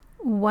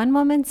One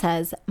woman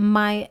says,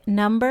 my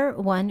number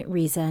one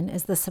reason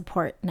is the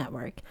support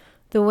network.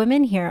 The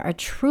women here are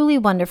truly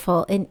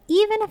wonderful, and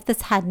even if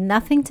this had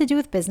nothing to do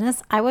with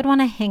business, I would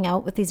want to hang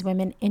out with these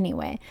women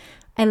anyway.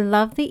 I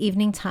love the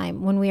evening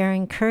time when we are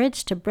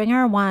encouraged to bring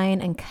our wine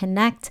and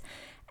connect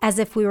as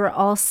if we were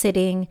all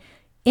sitting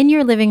in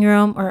your living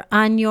room or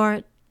on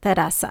your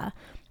terraza.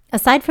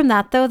 Aside from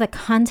that, though, the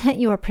content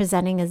you are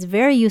presenting is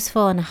very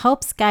useful and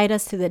helps guide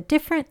us through the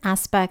different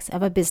aspects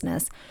of a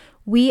business.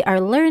 We are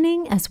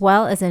learning as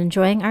well as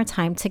enjoying our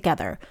time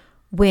together.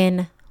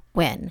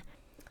 Win-win.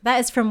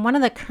 That is from one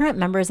of the current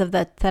members of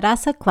the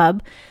Terraza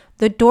Club.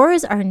 The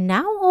doors are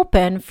now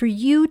open for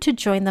you to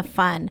join the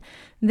fun.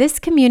 This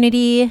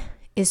community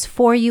is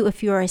for you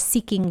if you are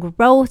seeking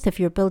growth, if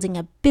you're building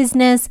a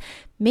business.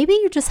 Maybe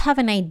you just have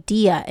an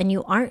idea and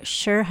you aren't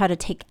sure how to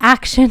take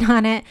action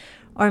on it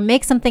or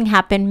make something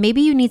happen.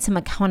 Maybe you need some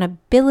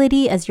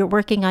accountability as you're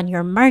working on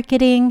your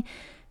marketing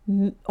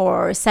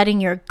or setting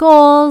your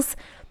goals.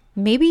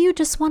 Maybe you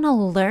just want to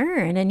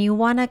learn and you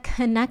want to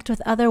connect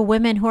with other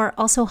women who are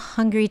also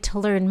hungry to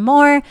learn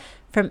more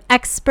from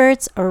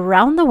experts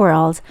around the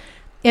world.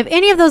 If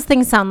any of those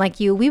things sound like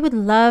you, we would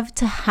love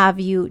to have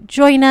you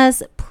join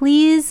us.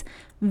 Please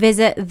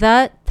visit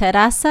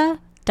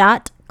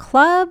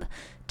theterraza.club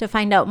to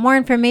find out more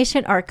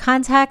information or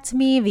contact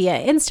me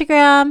via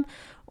Instagram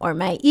or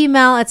my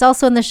email. It's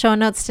also in the show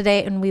notes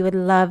today, and we would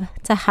love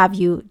to have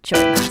you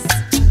join us.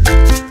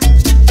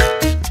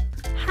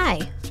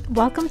 Hi.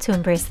 Welcome to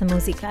Embrace the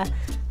Música.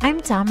 I'm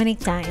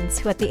Dominique Dines,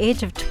 who at the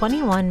age of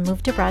 21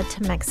 moved abroad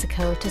to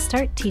Mexico to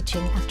start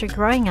teaching after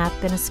growing up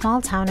in a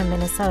small town in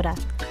Minnesota.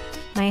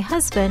 My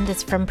husband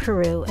is from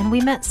Peru, and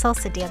we met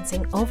salsa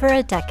dancing over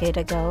a decade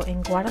ago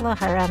in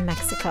Guadalajara,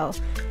 Mexico.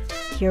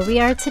 Here we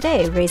are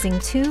today, raising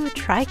two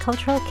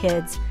tricultural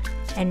kids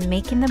and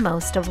making the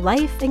most of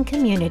life and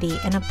community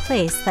in a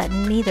place that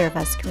neither of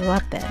us grew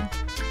up in.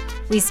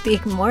 We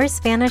speak more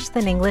Spanish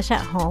than English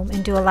at home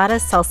and do a lot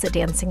of salsa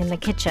dancing in the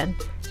kitchen.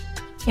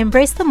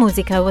 Embrace the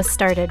Música was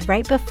started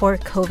right before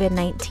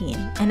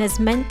COVID-19 and is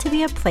meant to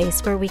be a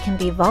place where we can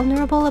be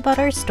vulnerable about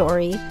our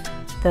story,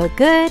 the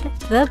good,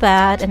 the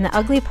bad, and the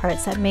ugly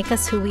parts that make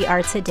us who we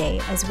are today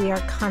as we are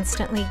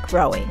constantly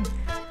growing.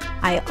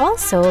 I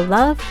also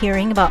love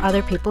hearing about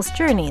other people's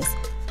journeys.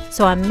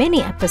 So on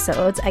many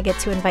episodes, I get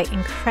to invite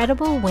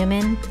incredible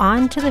women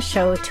onto the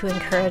show to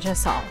encourage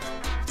us all.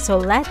 So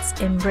let's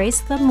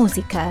embrace the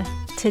música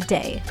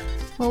today.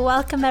 Well,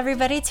 welcome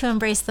everybody to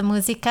Embrace the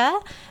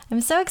Música. I'm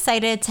so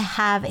excited to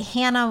have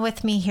Hannah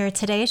with me here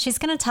today. She's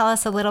going to tell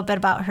us a little bit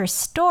about her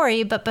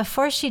story, but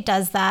before she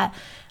does that,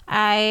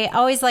 I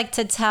always like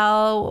to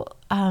tell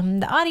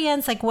the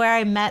audience like where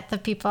I met the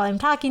people I'm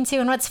talking to.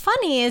 And what's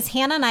funny is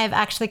Hannah and I have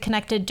actually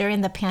connected during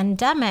the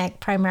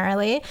pandemic,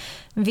 primarily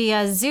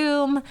via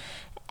Zoom,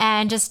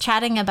 and just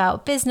chatting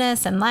about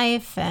business and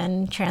life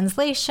and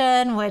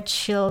translation, which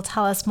she'll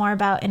tell us more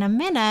about in a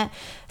minute.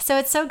 So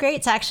it's so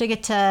great to actually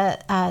get to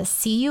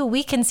see you.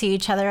 We can see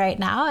each other right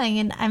now.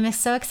 And I'm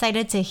so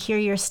excited to hear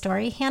your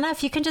story. Hannah,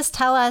 if you can just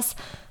tell us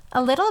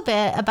a little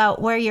bit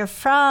about where you're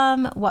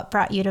from, what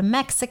brought you to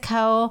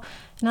Mexico,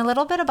 and a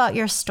little bit about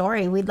your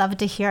story. We'd love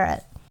to hear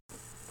it.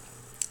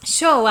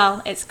 Sure.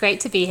 Well, it's great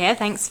to be here.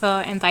 Thanks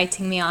for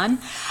inviting me on.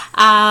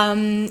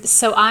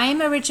 So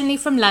I'm originally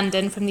from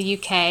London, from the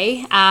UK,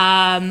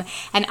 and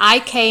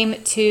I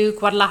came to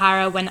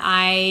Guadalajara when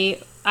I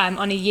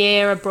on a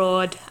year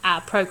abroad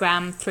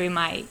program through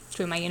my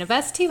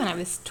university when I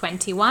was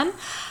 21.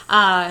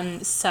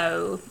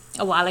 So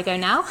a while ago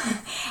now.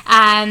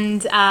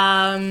 And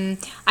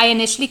I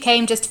initially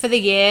came just for the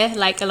year,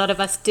 like a lot of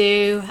us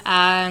do.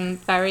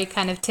 Very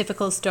kind of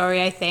typical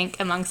story, I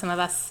think, among some of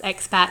us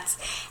expats.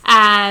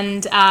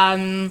 And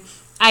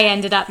I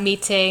ended up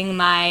meeting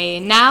my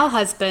now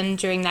husband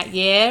during that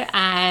year,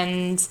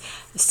 and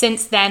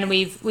since then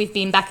we've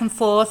been back and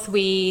forth.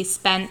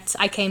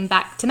 I came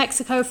back to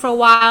Mexico for a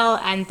while,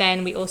 and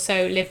then we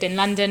also lived in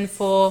London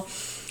for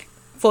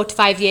 4 to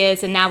 5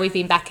 years, and now we've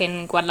been back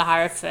in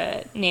Guadalajara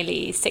for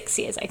nearly 6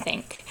 years, I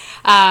think.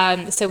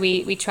 So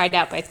we tried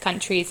out both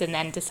countries, and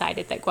then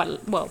decided that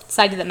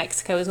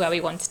Mexico is where we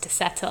wanted to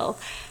settle.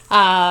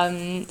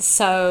 I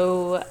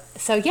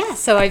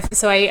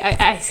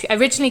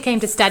originally came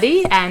to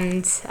study,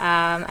 and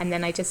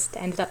then I just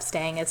ended up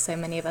staying, as so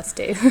many of us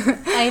do.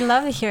 I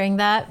love hearing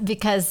that,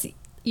 because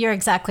you're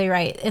exactly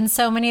right. And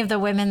so many of the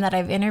women that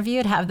I've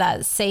interviewed have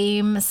that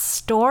same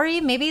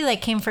story. Maybe they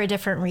came for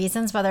different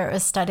reasons, whether it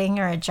was studying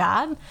or a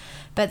job.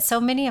 But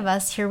so many of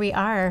us, here we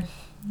are,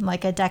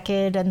 like a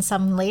decade and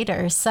some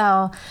later.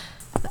 So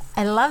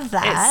I love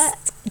that.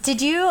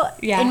 Did you,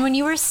 and when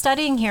you were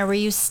studying here, were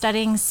you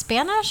studying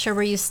Spanish, or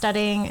were you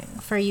studying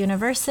for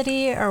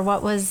university, or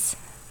what was?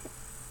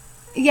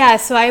 Yeah,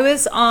 so I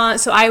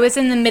was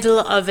in the middle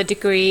of a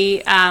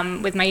degree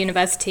with my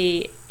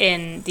university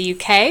in the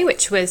UK,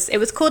 it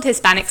was called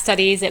Hispanic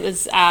Studies. It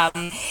was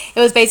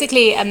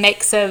basically a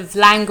mix of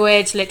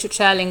language,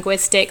 literature,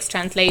 linguistics,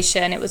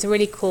 translation. It was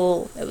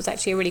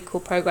actually a really cool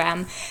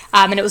program.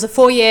 And it was a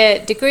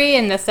 4-year degree,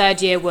 and the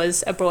third year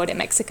was abroad in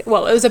Mexico.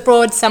 Well, it was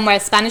abroad somewhere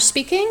Spanish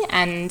speaking,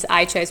 and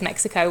I chose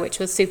Mexico, which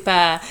was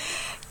super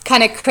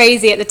kind of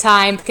crazy at the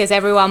time because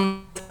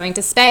everyone was going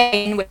to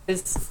Spain, which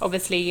is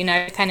obviously, you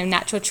know, kind of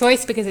natural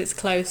choice because it's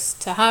close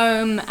to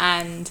home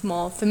and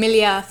more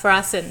familiar for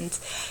us and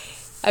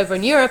over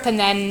in Europe. And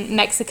then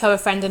Mexico, a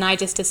friend and I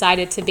just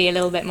decided to be a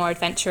little bit more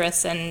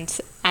adventurous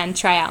and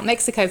try out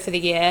Mexico for the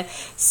year.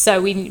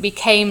 So we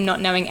came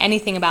not knowing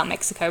anything about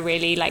Mexico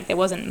really. Like there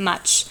wasn't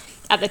much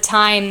at the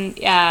time.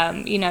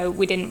 You know,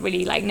 we didn't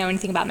really like know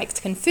anything about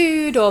Mexican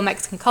food or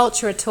Mexican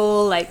culture at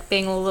all, like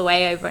being all the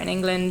way over in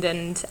England.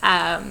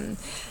 And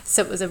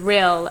so it was a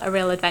real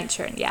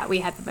adventure. And yeah, we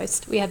had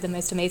the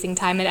most amazing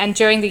time. And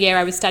during the year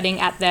I was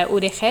studying at the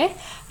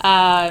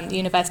UDG,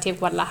 University of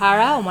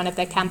Guadalajara, on one of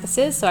their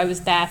campuses. So I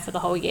was there for the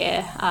whole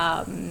year,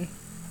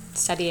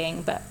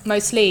 studying, but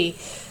mostly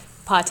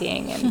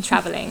partying and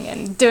traveling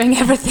and doing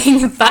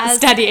everything but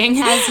studying.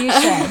 As you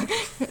should.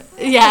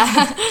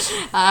 Yeah.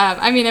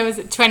 I mean, I was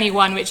at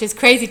 21, which is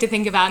crazy to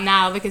think about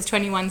now because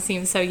 21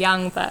 seems so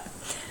young, but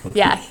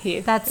yeah.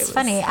 That's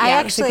funny.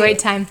 Yeah, it was a great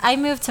time. I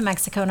moved to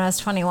Mexico when I was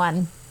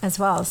 21 as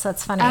well, so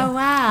it's funny. Oh,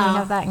 wow. We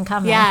have that in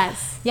common.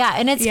 Yes. Yeah,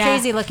 and it's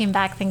crazy looking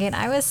back thinking,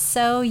 I was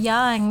so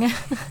young.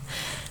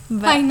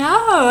 But I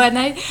know. And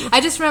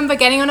I just remember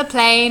getting on a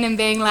plane and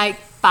being like,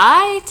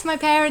 bye to my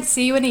parents,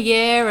 see you in a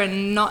year,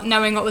 and not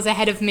knowing what was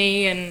ahead of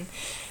me. And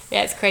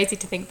yeah, it's crazy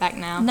to think back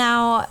now.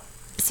 Now,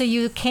 so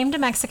you came to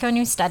Mexico and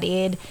you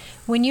studied.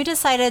 When you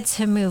decided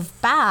to move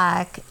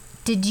back,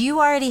 did you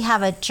already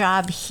have a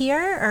job here,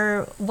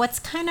 or what's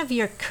kind of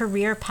your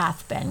career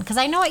path been? Because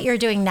I know what you're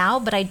doing now,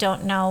 but I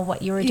don't know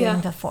what you were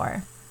doing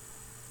before.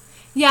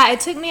 Yeah,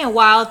 it took me a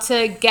while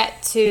to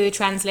get to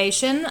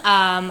translation.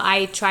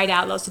 I tried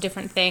out lots of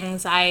different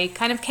things. I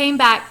kind of came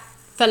back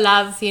for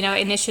love, you know,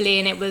 initially,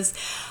 and it was,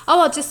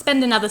 I'll just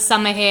spend another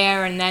summer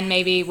here and then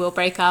maybe we'll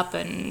break up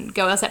and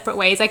go our separate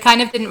ways. I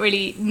kind of didn't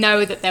really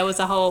know that there was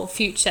a whole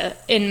future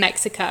in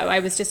Mexico. I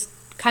was just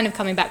kind of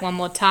coming back one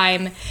more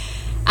time.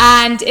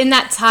 And in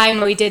that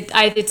time I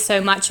did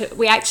so much.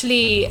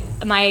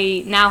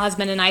 My now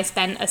husband and I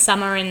spent a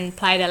summer in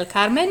Playa del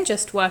Carmen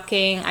just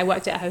working. I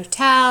worked at a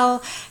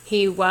hotel.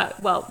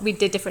 We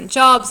did different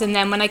jobs. And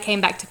then when I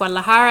came back to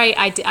Guadalajara,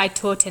 I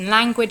taught in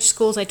language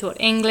schools. I taught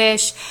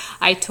English.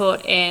 I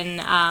taught in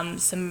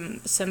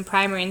some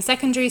primary and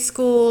secondary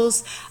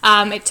schools.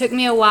 It took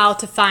me a while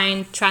to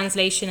find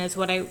translation as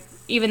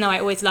even though I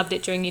always loved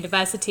it during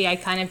university, I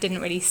kind of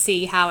didn't really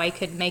see how I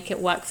could make it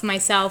work for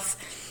myself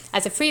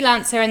as a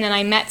freelancer. And then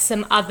I met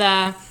some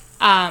other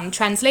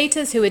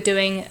translators who were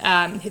doing,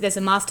 there's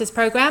a master's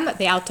program at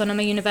the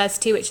Autónoma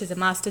University, which is a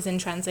master's in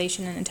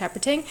translation and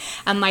interpreting.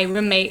 And my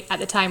roommate at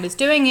the time was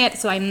doing it.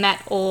 So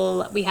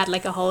we had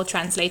like a whole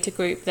translator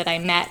group that I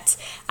met.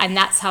 And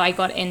that's how I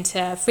got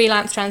into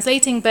freelance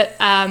translating. But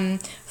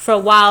for a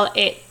while,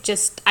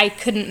 I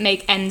couldn't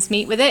make ends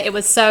meet with it. It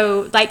was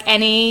so, like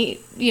any,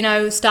 you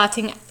know,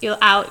 starting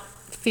out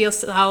for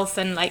yourself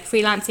and like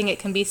freelancing,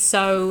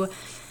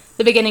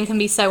 the beginning can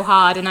be so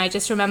hard. And I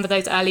just remember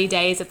those early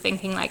days of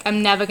thinking like,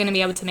 I'm never going to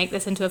be able to make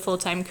this into a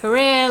full-time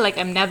career. Like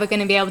I'm never going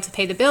to be able to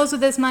pay the bills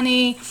with this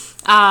money.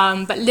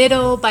 But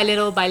little by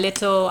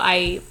little,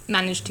 I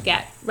managed to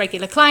get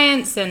regular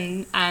clients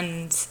and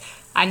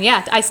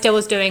yeah, at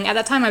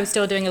that time I was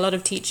still doing a lot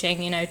of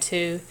teaching, you know,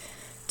 to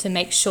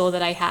make sure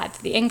that I had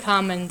the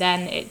income, and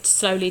then it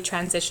slowly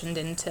transitioned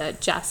into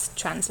just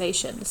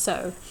translation.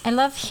 So I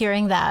love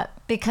hearing that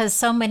because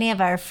so many of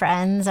our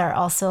friends are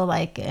also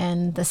like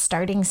in the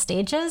starting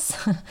stages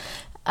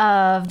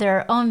of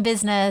their own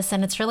business,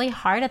 and it's really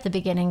hard at the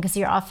beginning because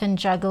you're often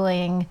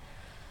juggling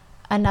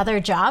another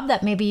job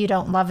that maybe you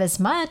don't love as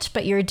much,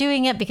 but you're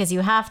doing it because you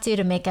have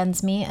to make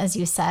ends meet, as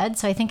you said.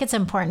 So I think it's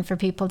important for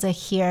people to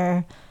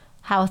hear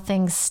how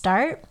things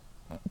start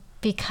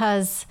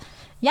because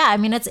yeah, I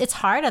mean, it's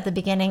hard at the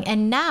beginning.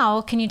 And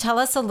now, can you tell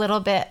us a little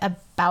bit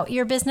about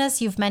your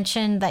business? You've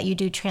mentioned that you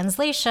do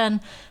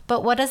translation,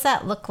 but what does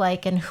that look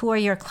like? And who are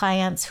your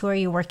clients? Who are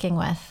you working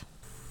with?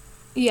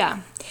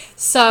 Yeah.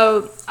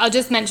 So I'll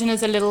just mention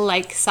as a little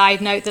like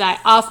side note that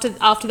after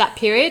that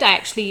period, I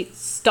actually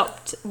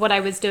stopped what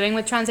I was doing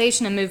with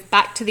translation and moved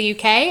back to the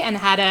UK and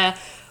had a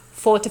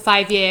 4 to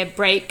 5 year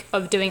break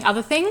of doing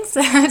other things.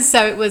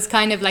 So it was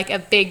kind of like a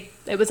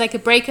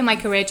break in my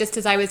career just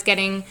as I was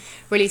getting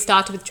really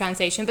started with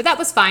translation. But that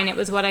was fine. It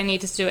was what I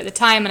needed to do at the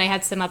time. And I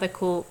had some other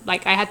I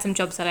had some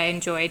jobs that I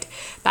enjoyed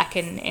back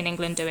in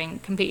England doing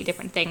completely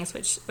different things,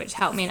 which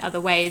helped me in other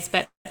ways.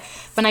 But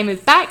when I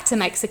moved back to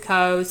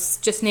Mexico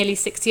just nearly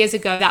 6 years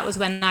ago, that was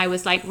when I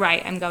was like,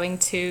 right, I'm going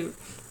to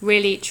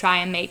really try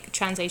and make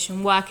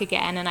translation work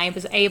again. And I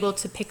was able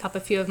to pick up a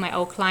few of my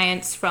old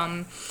clients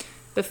from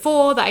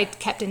before that I'd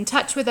kept in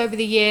touch with over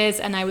the years.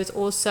 And I was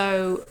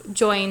also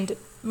joined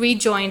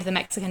rejoined the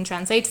Mexican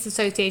Translators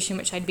Association,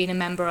 which I'd been a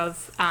member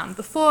of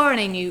before, and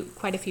I knew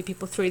quite a few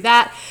people through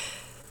that.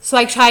 So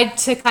I tried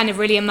to kind of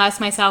really immerse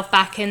myself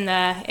back in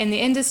the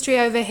industry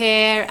over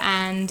here,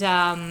 and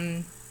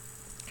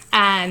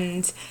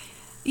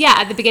yeah,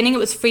 at the beginning it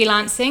was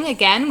freelancing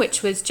again,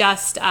 which was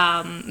just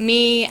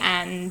me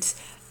and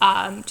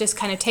just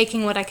kind of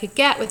taking what I could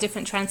get with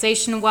different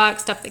translation work,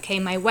 stuff that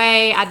came my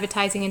way,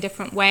 advertising in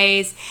different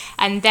ways.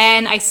 And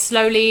then I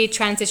slowly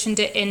transitioned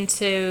it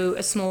into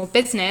a small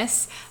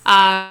business,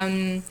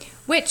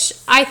 which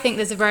I think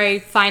there's a very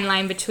fine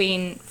line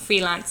between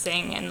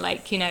freelancing and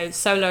like, you know,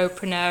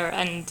 solopreneur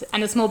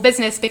and a small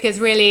business, because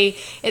really,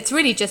 it's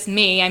really just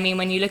me. I mean,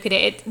 when you look at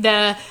it,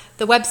 the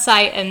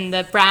website and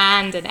the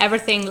brand and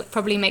everything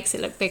probably makes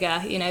it look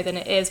bigger, you know, than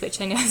it is, which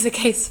I know is the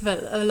case for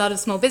a lot of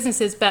small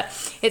businesses. But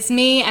it's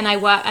me, and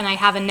I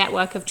have a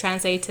network of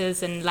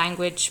translators and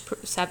language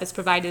service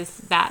providers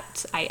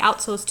that I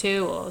outsource to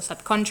or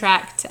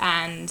subcontract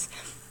and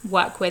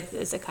work with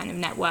as a kind of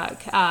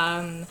network.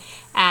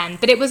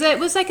 But it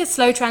was like a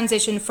slow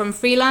transition from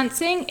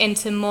freelancing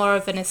into more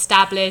of an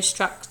established,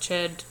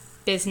 structured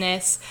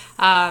business,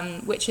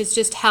 which has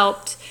just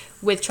helped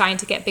with trying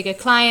to get bigger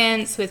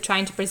clients, with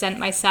trying to present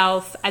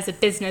myself as a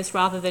business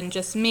rather than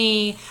just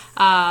me,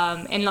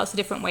 in lots of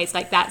different ways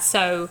like that.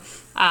 So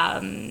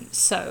yeah,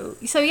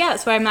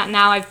 that's where I'm at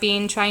now. I've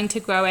been trying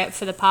to grow it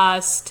for the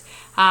past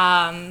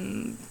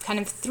kind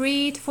of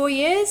 3 to 4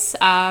 years.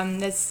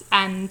 And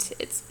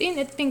it's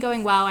been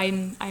going well.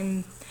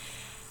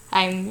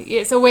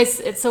 It's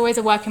always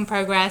a work in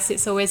progress.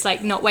 It's always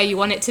like not where you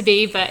want it to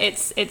be, but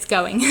it's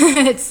going.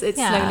 it's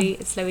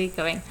slowly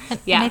going.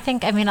 Yeah. And I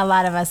think, I mean, a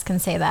lot of us can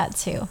say that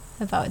too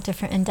about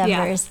different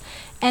endeavors.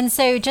 Yeah. And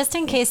so just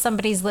in case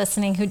somebody's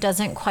listening who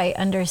doesn't quite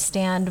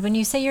understand, when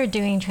you say you're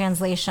doing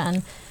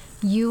translation,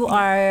 you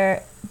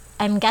are,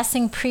 I'm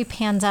guessing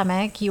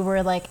pre-pandemic, you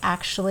were like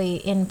actually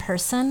in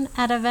person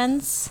at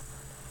events,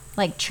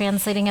 like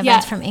translating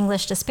events from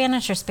English to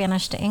Spanish or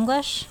Spanish to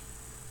English?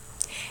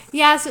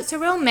 Yeah, so it's a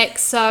real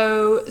mix.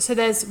 So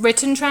there's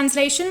written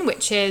translation,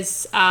 which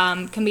is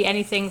can be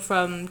anything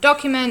from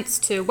documents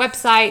to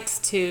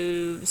websites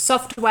to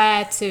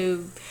software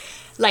to,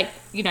 like,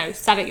 you know,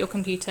 sat at your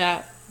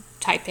computer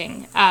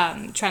typing,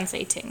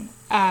 translating.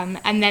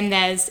 And then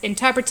there's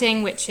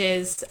interpreting, which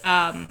is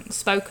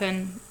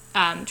spoken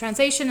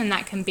translation, and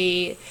that can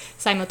be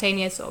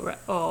simultaneous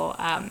or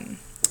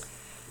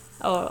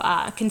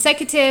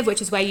consecutive,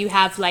 which is where you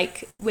have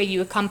where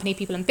you accompany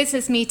people in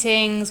business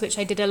meetings, which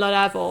I did a lot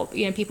of, or,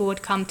 you know, people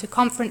would come to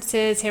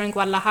conferences here in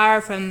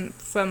Guadalajara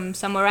from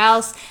somewhere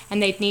else,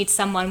 and they'd need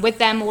someone with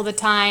them all the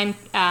time,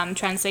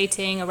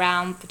 translating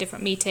around the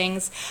different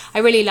meetings. I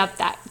really loved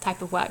that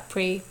type of work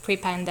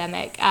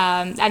pre-pandemic.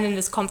 And then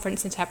there's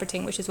conference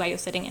interpreting, which is where you're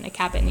sitting in a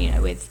cabin, you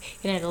know, in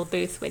a little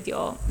booth with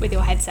your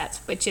headsets,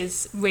 which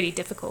is really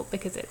difficult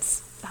because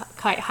it's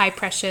quite high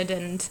pressured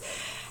and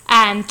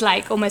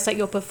like almost like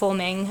you're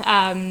performing.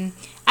 So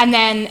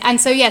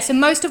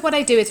most of what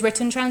I do is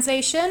written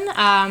translation,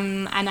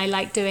 and I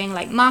like doing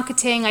like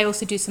marketing. I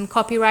also do some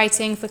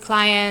copywriting for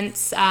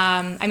clients.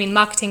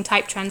 Marketing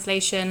type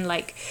translation,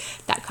 like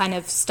that kind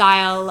of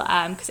style,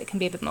 because it can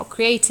be a bit more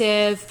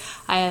creative.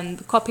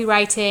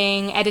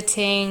 Copywriting,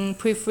 editing,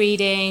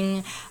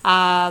 proofreading,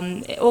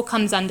 it all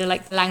comes under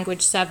like the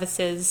language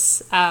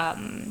services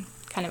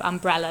kind of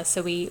umbrella.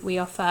 So we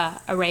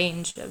offer a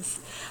range of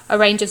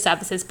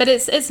services, but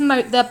it's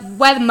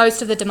where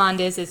most of the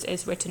demand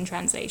is written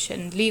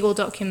translation, legal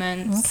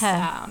documents,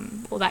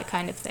 all that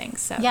kind of thing.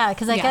 So yeah,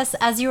 because I guess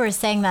as you were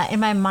saying that, in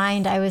my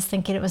mind I was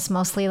thinking it was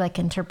mostly like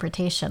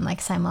interpretation,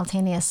 like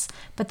simultaneous,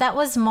 but that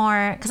was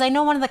more because I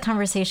know one of the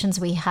conversations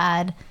we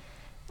had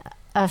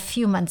a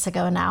few months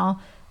ago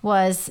now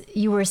was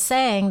you were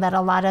saying that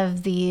a lot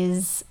of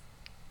these,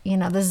 you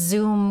know, the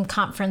Zoom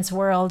conference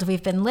world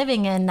we've been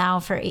living in now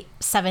for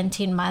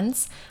 17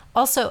 months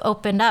also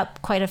opened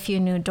up quite a few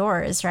new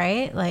doors,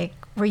 right? Like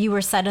where you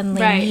were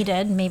suddenly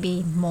needed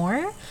maybe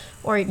more,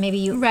 or maybe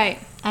you, I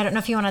don't know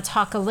if you want to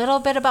talk a little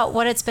bit about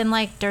what it's been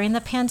like during the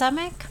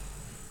pandemic.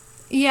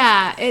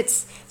 Yeah, it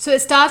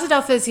started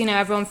off as, you know,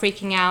 everyone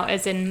freaking out,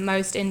 as in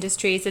most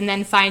industries, and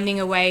then finding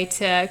a way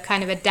to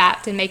kind of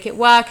adapt and make it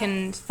work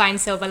and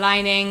find silver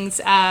linings.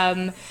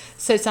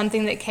 So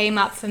something that came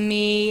up for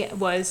me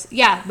was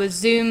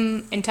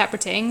Zoom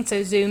interpreting.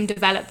 So Zoom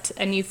developed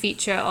a new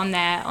feature on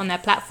their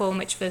platform,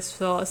 which was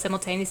for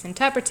simultaneous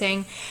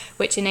interpreting,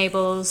 which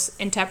enables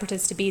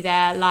interpreters to be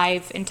there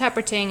live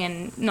interpreting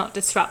and not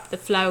disrupt the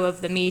flow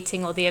of the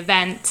meeting or the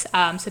event,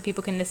 so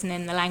people can listen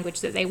in the language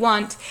that they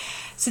want.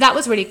 So that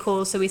was really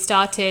cool. So we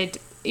started,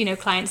 you know,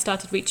 clients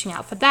started reaching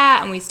out for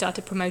that, and we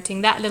started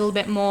promoting that a little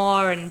bit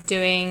more and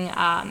doing,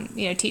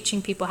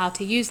 teaching people how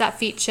to use that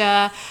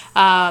feature.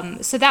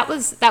 So that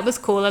was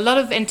cool. A lot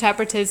of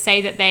interpreters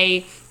say that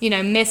they, you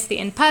know, miss the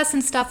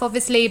in-person stuff,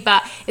 obviously,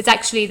 but it's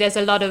actually, there's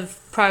a lot of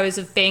pros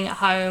of being at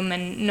home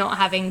and not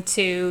having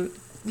to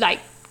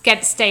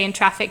stay in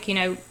traffic, you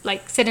know,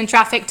 like sit in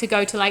traffic to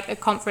go to like a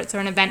conference or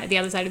an event at the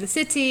other side of the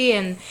city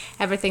and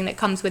everything that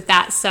comes with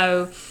that.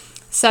 So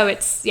So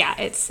it's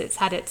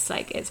had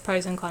its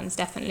pros and cons,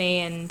 definitely.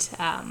 And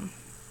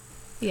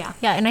yeah,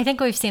 and I think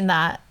we've seen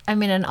that, I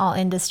mean, in all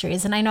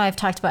industries. And I know I've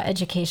talked about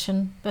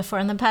education before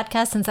in the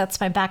podcast, since that's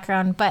my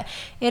background, but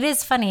it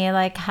is funny,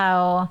 like,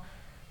 how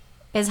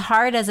as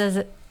hard as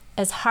it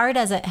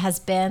has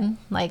been,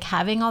 like,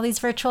 having all these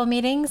virtual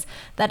meetings,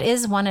 that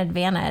is one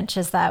advantage,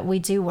 is that we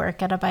do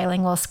work at a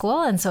bilingual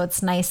school. And so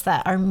it's nice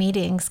that our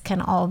meetings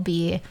can all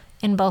be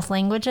in both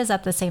languages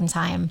at the same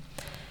time.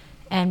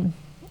 And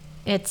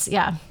it's,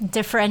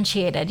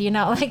 differentiated,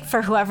 like,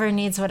 for whoever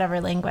needs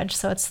whatever language.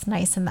 So it's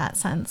nice in that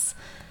sense.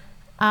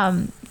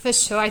 For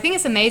sure. I think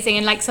it's amazing.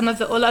 And like a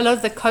lot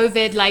of the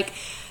COVID, like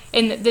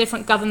in the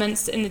different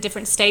governments in the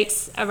different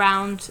states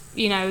around,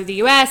 the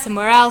US and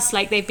where else,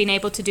 like they've been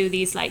able to do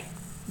these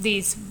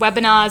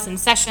webinars and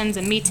sessions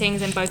and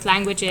meetings in both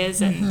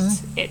languages.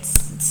 And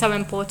it's so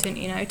important,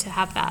 to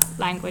have that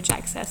language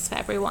access for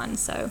everyone.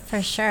 So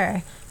for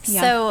sure.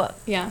 So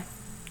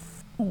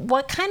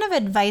what kind of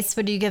advice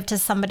would you give to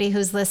somebody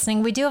who's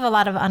listening? We do have a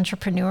lot of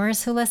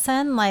entrepreneurs who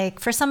listen, like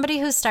for somebody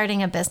who's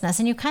starting a business,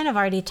 and you kind of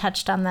already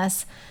touched on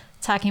this,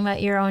 talking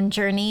about your own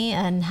journey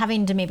and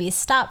having to maybe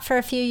stop for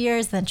a few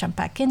years, then jump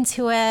back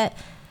into it.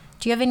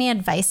 Do you have any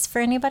advice for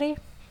anybody?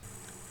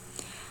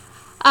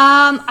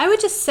 I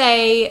would just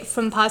say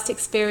from past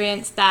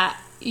experience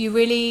that you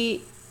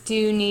really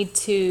do need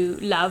to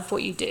love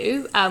what you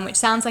do, which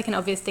sounds like an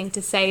obvious thing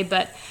to say,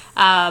 but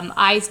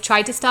I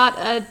tried to start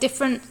a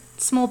different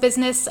small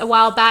business a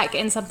while back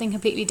in something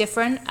completely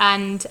different,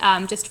 and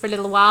just for a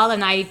little while,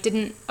 and I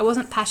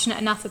wasn't passionate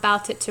enough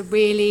about it to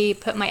really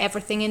put my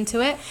everything into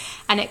it,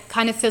 and it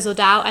kind of fizzled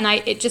out. And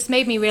it just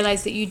made me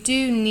realize that you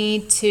do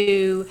need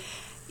to,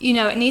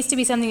 it needs to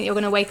be something that you're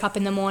going to wake up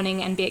in the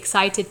morning and be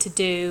excited to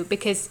do,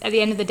 because at the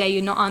end of the day,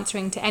 you're not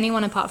answering to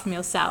anyone apart from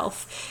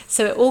yourself.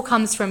 So it all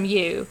comes from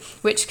you,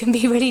 which can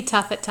be really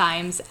tough at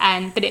times.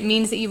 But it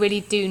means that you really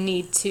do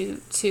need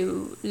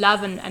to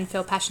love and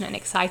feel passionate and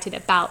excited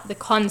about the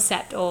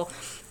concept or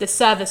the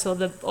service or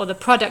the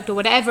product or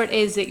whatever it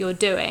is that you're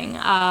doing.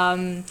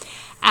 And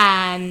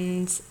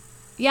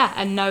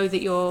know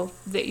that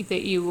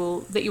you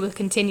will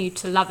continue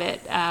to love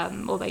it,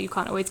 although you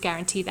can't always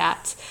guarantee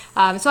that.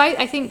 So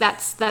I think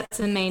that's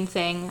the main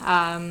thing.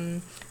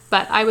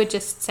 But I would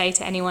just say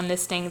to anyone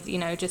listening,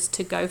 just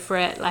to go for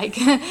it. Like,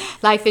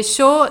 life is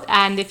short,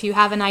 and if you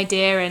have an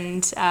idea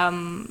and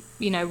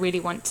really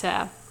want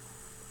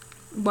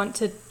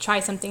to try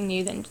something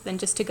new, then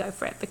just to go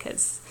for it,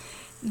 because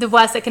the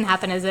worst that can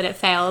happen is that it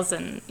fails,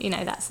 and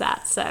that's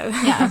that. So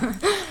yeah,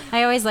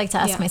 I always like to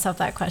ask myself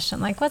that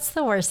question, like, what's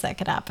the worst that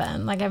could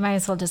happen? Like, I might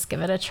as well just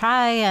give it a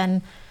try.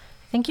 And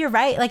I think you're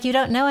right, like, you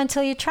don't know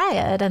until you try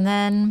it, and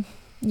then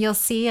you'll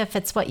see if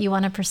it's what you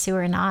want to pursue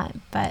or not.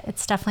 But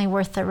it's definitely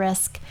worth the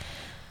risk.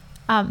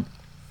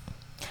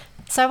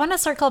 So I want to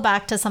circle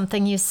back to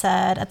something you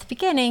said at the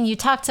beginning. You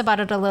talked about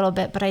it a little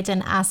bit, but I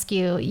didn't ask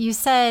you. You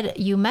said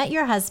you met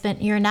your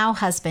husband, your now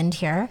husband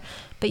here,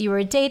 but you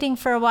were dating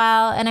for a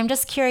while. And I'm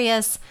just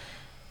curious,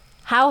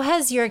 how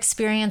has your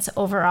experience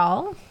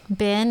overall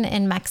been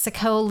in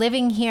Mexico,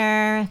 living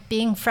here,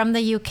 being from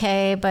the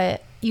UK,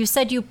 but you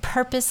said you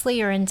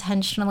purposely or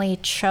intentionally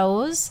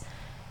chose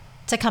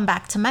to come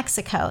back to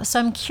Mexico. So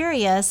I'm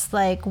curious,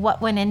 like,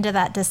 what went into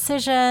that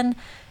decision?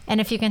 And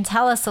if you can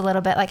tell us a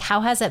little bit, like,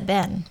 how has it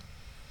been?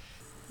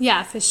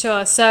 Yeah, for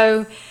sure.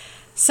 So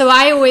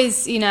I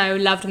always,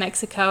 loved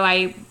Mexico.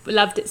 I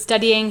loved it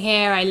studying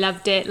here. I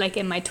loved it like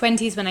in my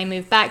 20s when I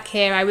moved back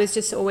here. I was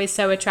just always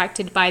so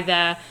attracted by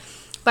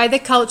the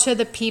culture,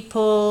 the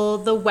people,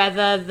 the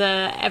weather,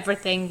 the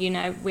everything.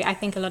 I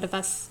think a lot of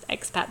us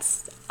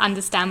expats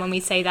understand when we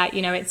say that,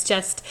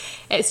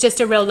 it's just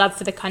a real love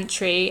for the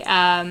country.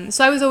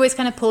 So I was always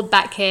kind of pulled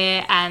back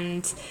here,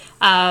 and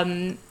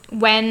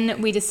when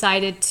we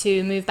decided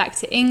to move back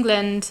to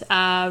England,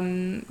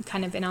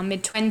 kind of in our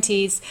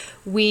mid-20s,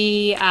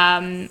 we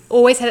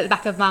always had at the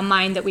back of our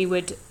mind that we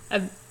would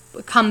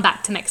come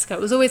back to Mexico.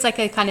 It was always like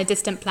a kind of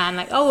distant plan,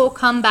 like, oh, we'll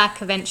come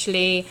back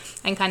eventually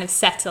and kind of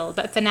settle.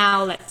 But for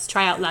now, let's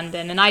try out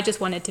London. And I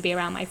just wanted to be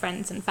around my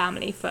friends and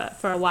family for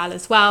a while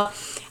as well.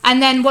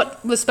 And then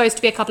what was supposed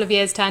to be a couple of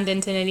years turned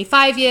into nearly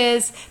 5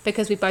 years,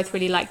 because we both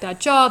really liked our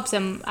jobs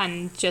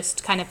and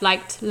just kind of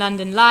liked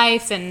London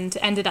life, and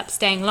ended up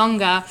staying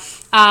longer.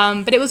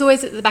 But it was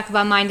always at the back of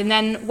our mind. And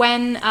then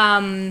when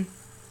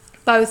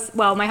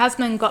my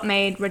husband got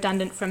made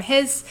redundant from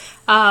his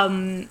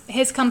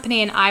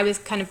company, and I was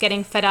kind of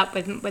getting fed up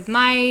with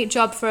my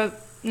job for a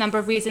number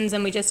of reasons,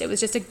 and it was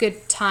just a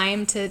good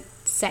time to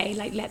say,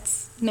 like,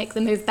 let's make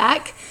the move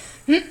back.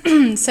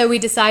 So we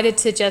decided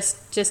to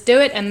just do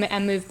it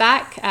and move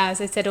back, as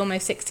I said,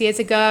 almost 6 years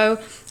ago,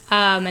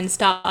 and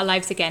start our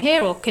lives again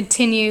here, or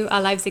continue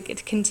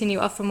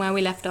off from where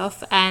we left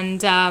off.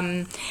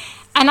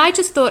 And I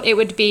just thought it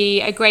would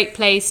be a great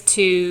place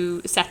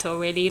to settle,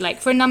 really,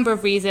 like, for a number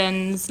of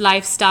reasons: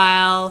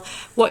 lifestyle,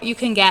 what you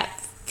can get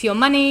for your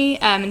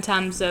money, in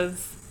terms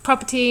of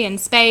property and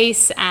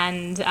space,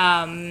 and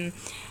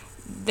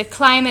the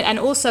climate, and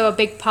also a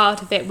big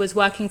part of it was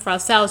working for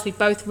ourselves. We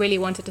both really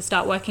wanted to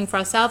start working for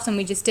ourselves, and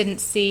we just didn't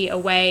see a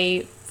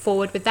way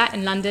forward with that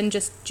in London,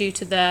 just due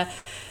to the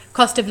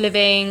cost of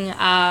living.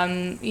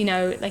 You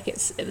know, like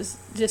it was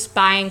just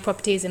buying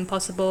property is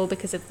impossible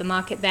because of the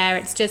market there.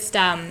 It's just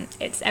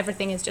it's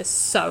everything is just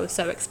so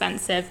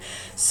expensive.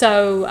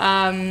 So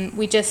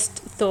we just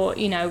thought,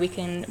 you know, we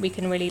can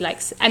really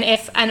like,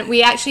 and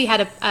we actually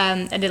had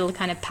a little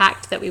kind of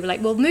pact that we were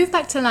like, we'll move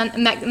back to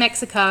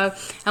Mexico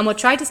and we'll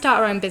try to start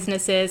our own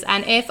businesses,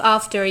 and if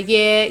after a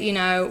year, you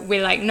know,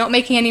 we're like not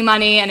making any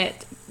money and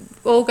it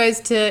all goes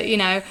to, you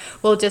know,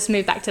 we'll just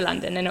move back to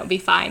London and it'll be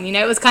fine. You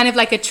know, it was kind of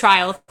like a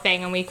trial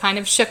thing, and we kind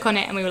of shook on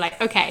it and we were like,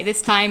 okay,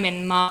 this time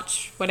in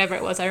March, whatever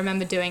it was, I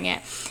remember doing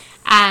it.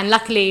 And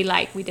luckily,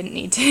 like, we didn't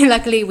need to.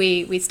 Luckily,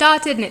 we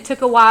started, and it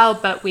took a while,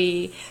 but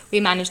we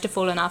managed to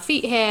fall on our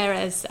feet here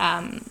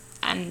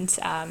and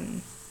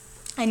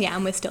yeah,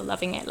 and we're still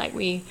loving it. Like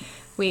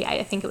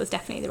I think it was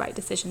definitely the right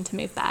decision to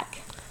move back.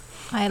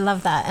 I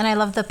love that. And I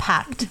love the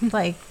pact.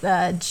 Like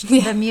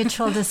the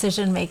mutual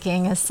decision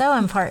making is so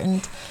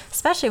important,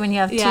 especially when you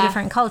have two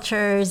different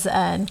cultures,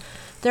 and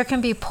there can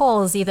be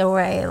pulls either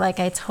way. Like,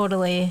 I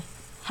totally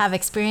have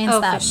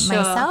experienced that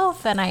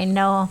myself, and I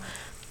know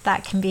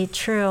that can be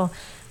true.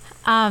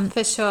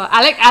 For sure.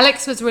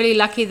 Alex was really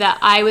lucky that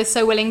I was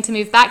so willing to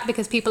move back,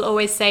 because people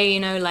always say, you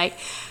know, like,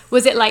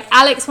 was it like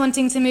Alex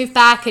wanting to move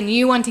back and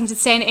you wanting to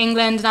stay in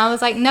England? And I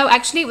was like, no,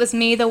 actually it was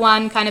me, the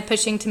one kind of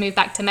pushing to move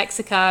back to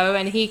Mexico,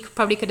 and he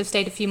probably could have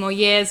stayed a few more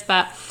years,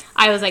 but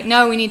I was like,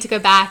 no, we need to go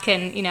back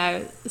and, you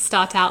know,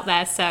 start out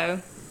there.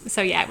 So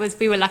yeah,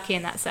 we were lucky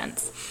in that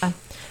sense.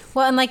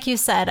 Well, and like you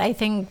said, I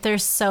think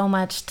there's so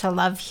much to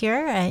love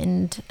here.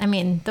 And I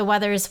mean, the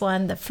weather is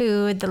one, the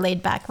food, the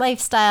laid back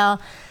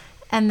lifestyle.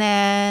 And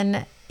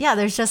then, yeah,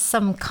 there's just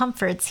some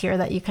comforts here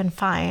that you can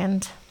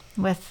find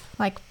with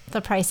like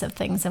the price of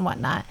things and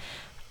whatnot.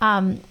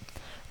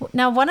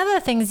 Now, one of the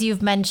things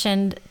you've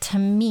mentioned to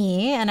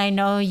me, and I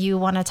know you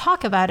want to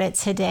talk about it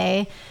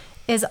today,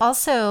 is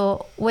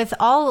also with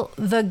all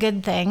the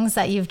good things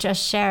that you've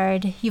just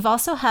shared, you've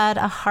also had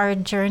a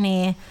hard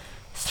journey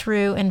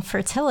through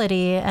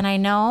infertility. And I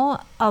know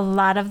a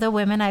lot of the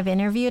women I've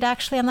interviewed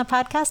actually on the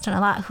podcast, and a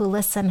lot who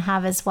listen,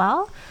 have as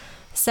well.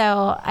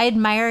 So I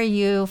admire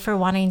you for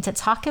wanting to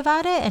talk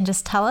about it and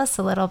just tell us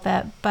a little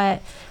bit.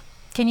 But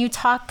can you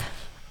talk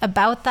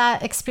about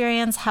that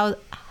experience,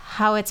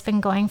 how it's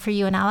been going for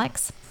you and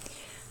Alex?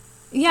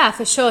 Yeah,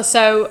 for sure.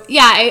 So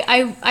yeah,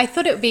 I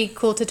thought it would be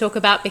cool to talk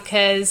about,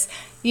 because,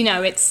 you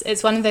know,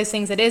 it's one of those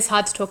things that is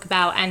hard to talk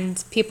about,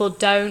 and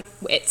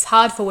it's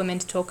hard for women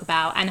to talk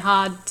about, and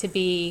hard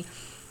to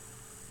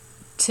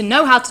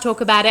know how to talk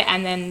about it,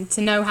 and then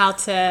to know how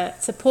to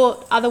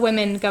support other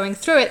women going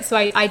through it. So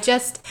I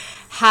just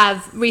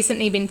have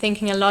recently been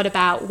thinking a lot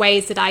about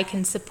ways that I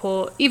can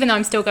support, even though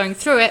I'm still going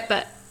through it,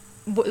 but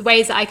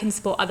ways that I can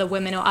support other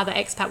women or other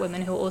expat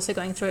women who are also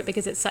going through it,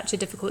 because it's such a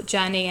difficult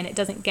journey and it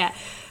doesn't get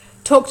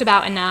talked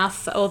about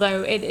enough,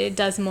 although it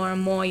does more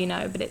and more, you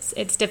know, but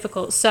it's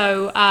difficult.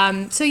 So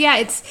yeah,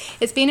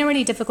 it's been a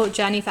really difficult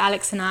journey for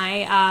Alex and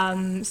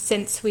I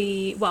since for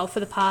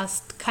the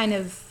past kind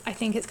of, I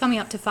think it's coming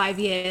up to 5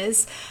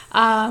 years,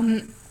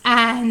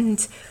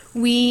 and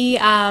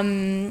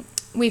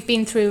we've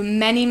been through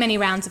many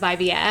rounds of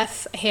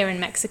IVF here in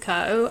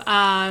Mexico,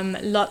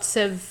 lots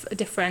of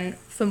different,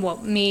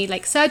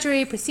 like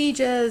surgery,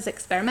 procedures,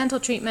 experimental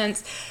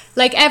treatments,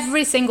 like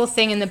every single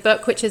thing in the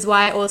book, which is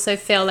why I also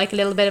feel like a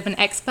little bit of an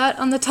expert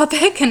on the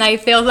topic, and I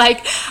feel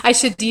like I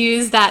should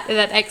use that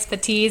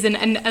expertise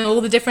and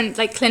all the different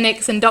like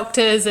clinics and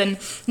doctors and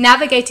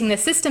navigating the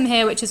system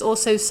here, which is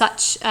also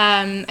such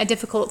a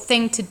difficult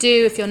thing to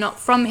do if you're not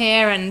from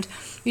here and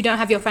you don't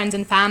have your friends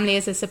and family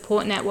as a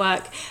support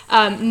network,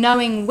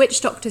 knowing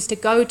which doctors to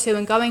go to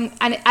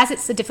and as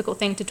it's a difficult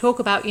thing to talk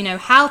about, you know,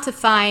 how to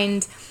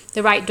find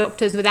the right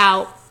doctors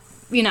without,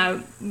 you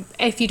know,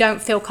 if you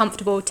don't feel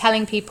comfortable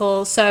telling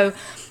people. So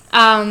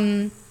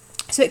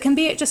it can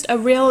be just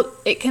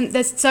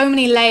there's so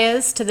many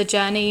layers to the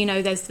journey, you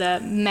know, there's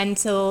the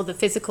mental, the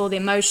physical, the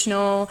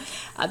emotional,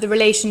 the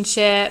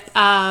relationship,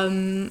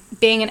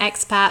 being an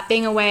expat,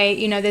 being away,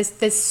 you know,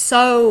 there's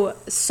so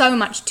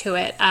much to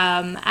it.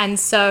 And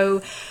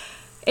so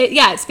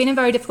it's been a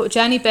very difficult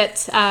journey,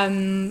 but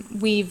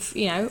we've,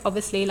 you know,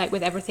 obviously like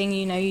with everything,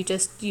 you know, you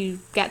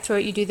get through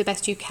it, you do the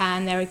best you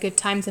can. There are good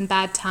times and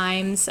bad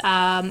times.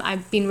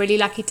 I've been really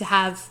lucky to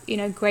have, you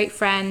know, great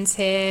friends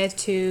here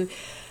to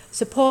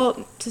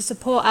support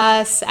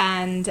us,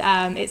 and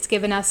it's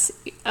given us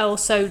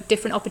also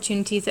different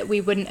opportunities that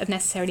we wouldn't have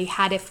necessarily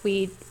had if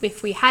we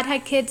had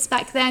kids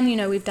back then. You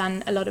know, we've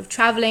done a lot of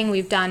traveling,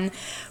 we've grown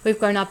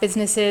our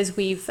businesses,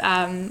 we've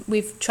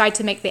tried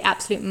to make the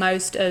absolute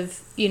most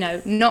of, you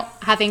know, not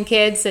having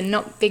kids and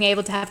not being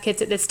able to have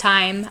kids at this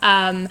time,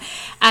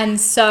 and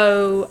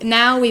so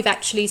now we've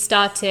actually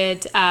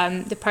started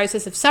the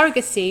process of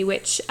surrogacy,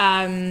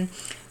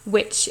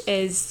 which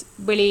is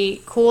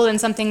really cool and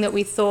something that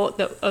we thought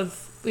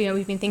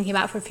we've been thinking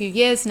about for a few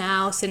years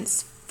now,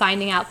 since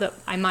finding out that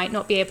I might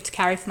not be able to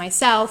carry for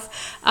myself.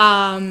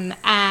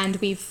 And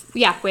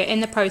we're in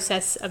the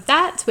process of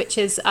that, which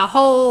is a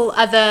whole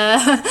other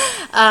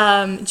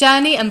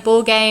journey and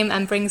ball game,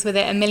 and brings with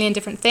it a million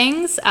different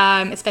things,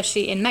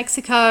 especially in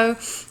Mexico.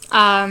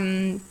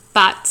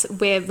 But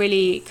we're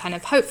really kind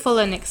of hopeful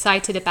and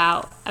excited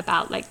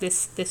about like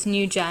this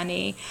new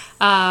journey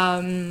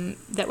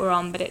that we're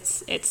on. But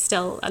it's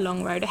still a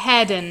long road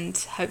ahead, and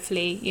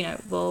hopefully, you know,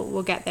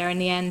 we'll get there in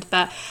the end.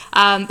 But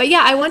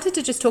yeah, I wanted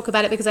to just talk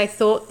about it because I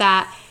thought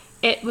that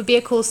it would be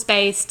a cool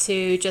space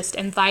to just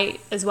invite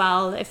as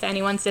well, if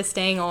anyone's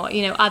listening, or,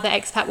 you know, other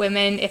expat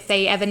women, if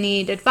they ever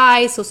need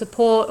advice or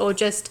support, or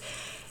just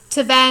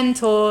to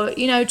vent, or,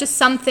 you know, just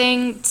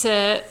someone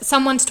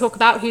to talk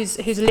about who's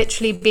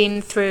literally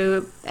been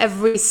through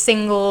every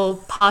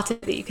single part of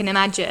it that you can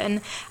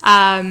imagine.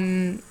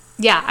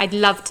 Yeah, I'd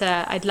love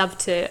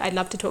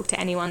to talk to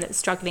anyone that's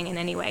struggling in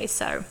any way.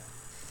 So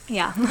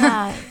yeah.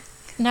 Yeah.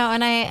 No,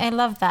 and I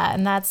love that,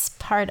 and that's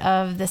part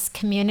of this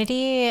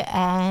community,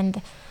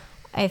 and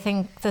I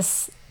think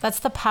that's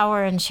the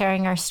power in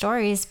sharing our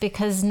stories,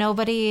 because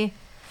nobody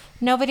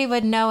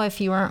would know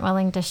if you weren't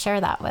willing to share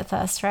that with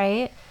us,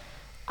 right?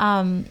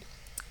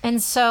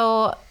 And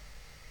so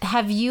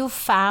have you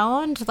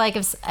found, like,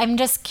 I'm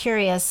just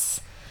curious,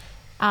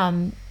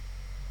 how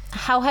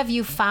have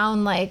you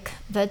found, like,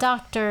 the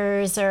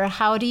doctors, or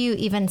how do you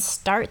even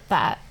start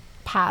that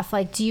path?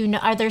 Like, do you know,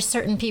 are there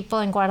certain people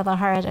in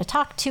Guadalajara to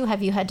talk to?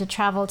 Have you had to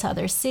travel to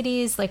other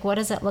cities? Like, what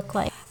does it look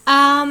like?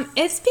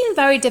 It's been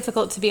very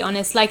difficult, to be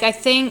honest. Like, I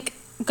think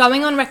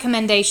going on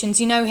recommendations,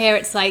 you know, here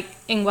it's like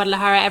in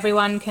Guadalajara,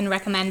 everyone can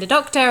recommend a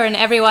doctor and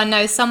everyone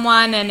knows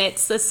someone, and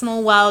it's a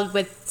small world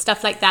with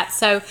stuff like that.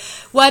 So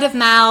word of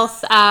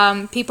mouth,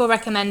 people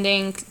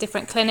recommending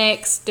different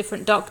clinics,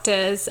 different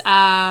doctors.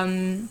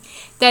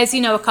 There's,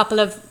 you know, a couple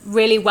of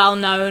really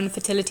well-known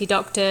fertility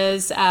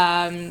doctors.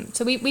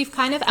 So we've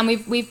kind of, and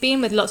we've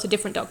been with lots of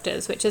different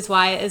doctors, which is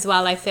why as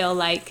well I feel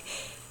like,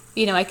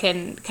 you know, I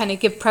can kind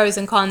of give pros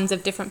and cons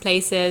of different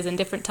places and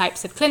different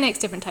types of clinics,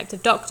 different types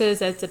of doctors.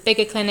 There's the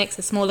bigger clinics,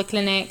 the smaller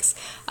clinics.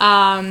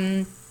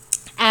 And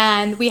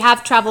we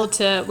have traveled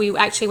we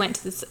actually went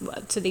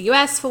to the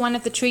US for one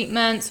of the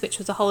treatments, which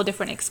was a whole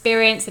different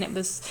experience, and it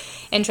was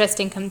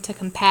interesting to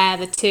compare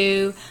the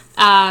two.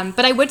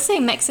 But I would say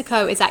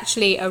Mexico is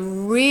actually a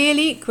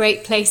really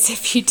great place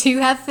if you do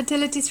have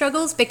fertility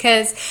struggles,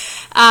 because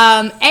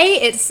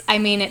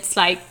it's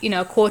like, you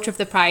know, a quarter of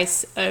the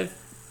price of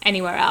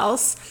anywhere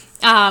else.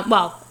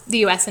 Well, the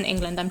US and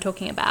England I'm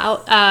talking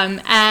about.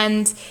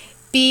 And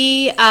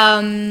B,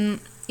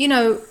 you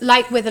know,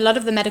 like with a lot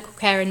of the medical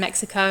care in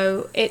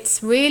Mexico,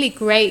 it's really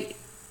great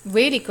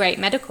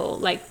medical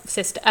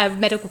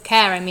medical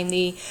care. I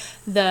mean,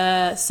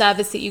 the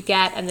service that you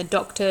get, and the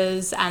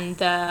doctors, and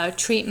the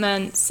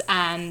treatments,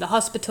 and the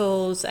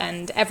hospitals,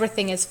 and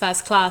everything is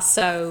first class.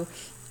 So,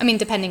 I mean,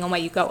 depending on where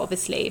you go,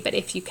 obviously, but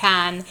if you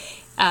can.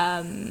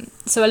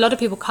 So a lot of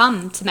people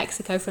come to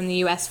Mexico from the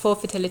US for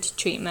fertility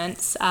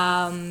treatments,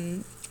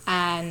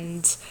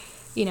 and,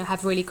 you know,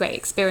 have really great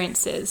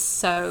experiences.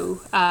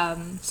 So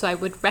I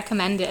would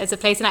recommend it as a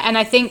place. And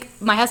I think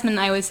my husband and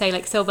I always say,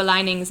 like, silver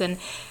linings. And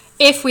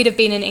if we'd have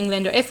been in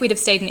England, or if we'd have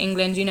stayed in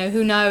England, you know,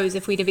 who knows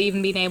if we'd have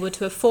even been able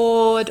to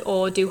afford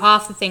or do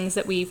half the things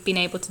that we've been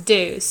able to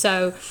do.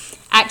 So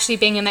actually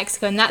being in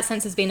Mexico in that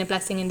sense has been a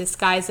blessing in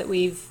disguise, that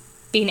we've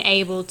been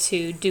able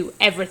to do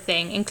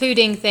everything,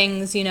 including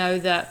things, you know,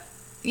 that,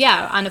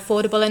 yeah,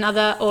 unaffordable in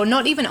other, or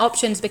not even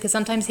options, because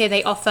sometimes here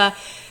they offer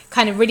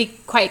kind of really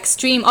quite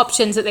extreme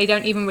options that they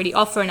don't even really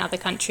offer in other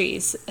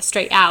countries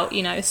straight out,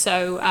 you know.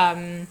 So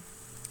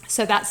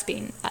that's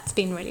been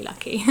really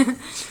lucky.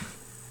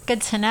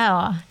 Good to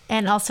know.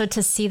 And also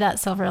to see that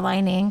silver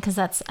lining, because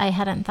I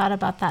hadn't thought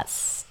about that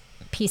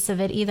piece of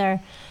it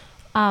either.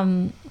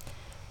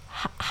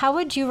 How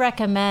would you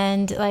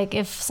recommend, like,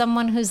 if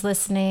someone who's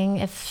listening,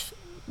 if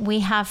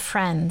we have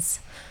friends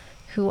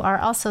who are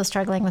also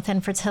struggling with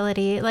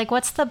infertility, like,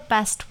 what's the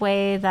best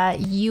way that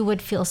you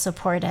would feel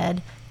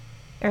supported,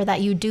 or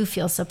that you do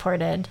feel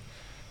supported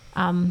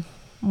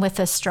with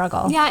this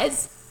struggle? Yeah,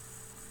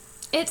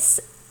 it's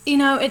you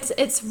know,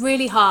 it's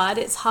really hard.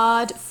 It's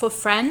hard for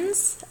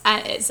friends.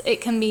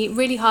 It can be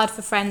really hard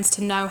for friends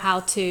to know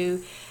how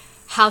to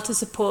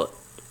support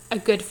a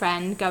good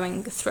friend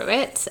going through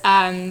it.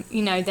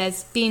 You know,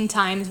 there's been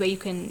times where you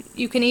can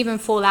even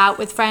fall out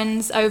with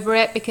friends over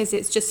it, because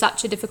it's just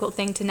such a difficult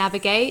thing to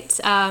navigate,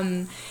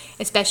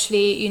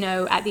 especially, you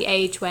know, at the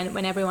age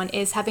when everyone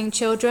is having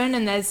children,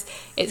 and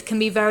it can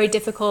be very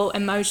difficult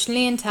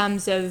emotionally in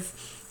terms of,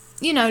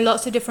 you know,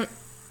 lots of different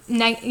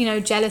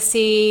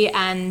jealousy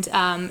and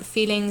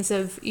feelings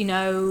of,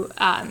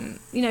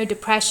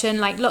 depression,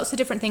 like lots of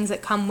different things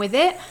that come with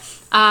it.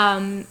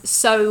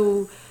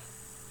 So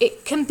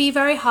it can be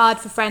very hard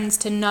for friends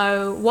to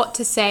know what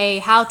to say,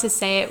 how to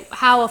say it,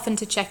 how often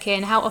to check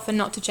in, how often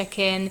not to check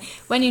in,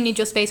 when you need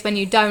your space, when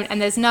you don't, and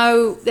there's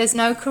no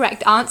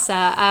correct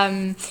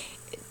answer.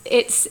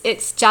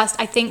 it's just,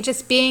 I think,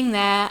 just being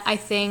there, I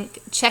think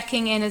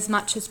checking in as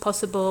much as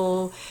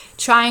possible,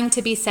 trying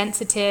to be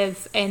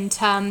sensitive in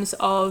terms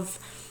of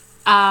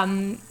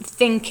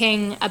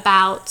thinking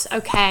about,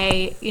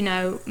 okay, you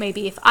know,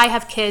 maybe if I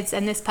have kids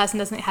and this person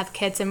doesn't have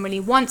kids and really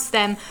wants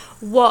them,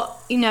 what,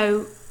 you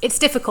know, it's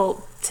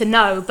difficult to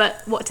know,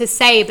 but what to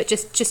say, but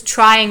just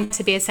trying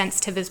to be as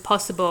sensitive as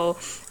possible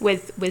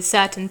with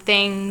certain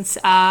things,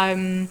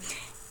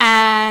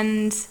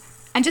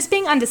 and just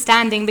being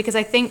understanding, because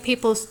I think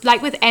people,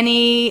 like with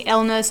any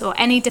illness or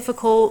any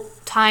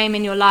difficult time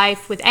in your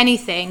life with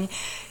anything,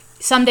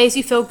 some days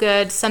you feel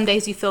good, some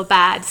days you feel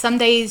bad, some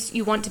days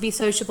you want to be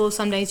sociable,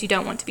 some days you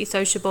don't want to be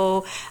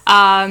sociable.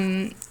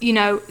 You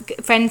know,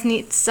 friends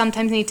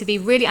sometimes need to be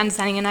really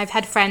understanding, and I've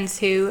had friends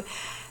who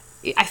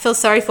I feel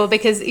sorry for,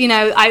 because, you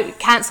know, I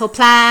cancel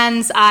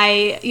plans.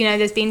 You know,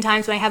 there's been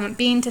times when I haven't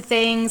been to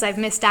things, I've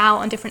missed out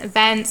on different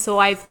events,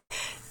 or I've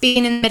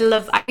been in the middle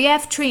of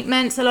IVF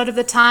treatments a lot of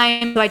the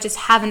time, so I just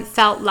haven't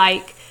felt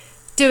like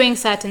doing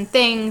certain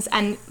things.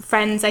 And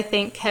friends, I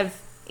think,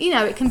 have, you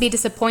know, it can be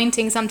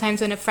disappointing sometimes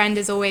when a friend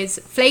is always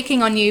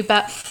flaking on you,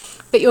 but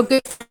you're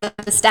good to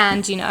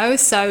understand, you know.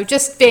 So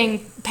just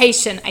being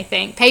patient, I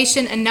think,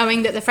 patient, and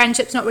knowing that the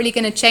friendship's not really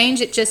going to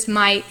change. It just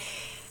might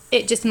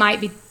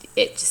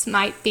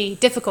be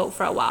difficult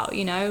for a while,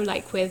 you know,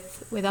 like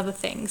with other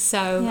things.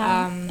 So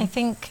yeah, I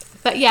think,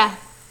 but yeah,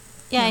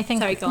 I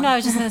think, sorry, go on. No, I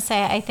was just going to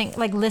say, I think,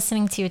 like,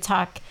 listening to you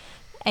talk,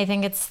 I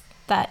think it's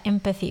that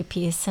empathy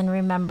piece, and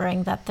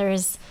remembering that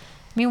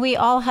we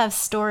all have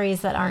stories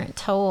that aren't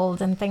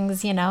told, and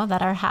things, you know,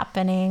 that are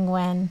happening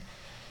when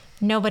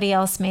nobody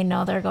else may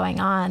know they're going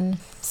on.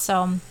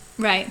 So,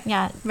 right.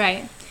 Yeah.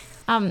 Right.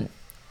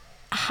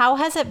 How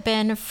has it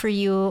been for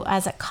you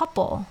as a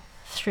couple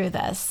through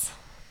this?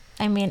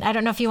 I mean, I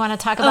don't know if you want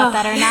to talk about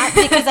that or not,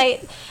 because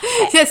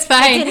That's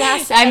fine.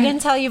 I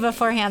didn't tell you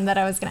beforehand that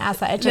I was going to ask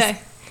that.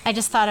 I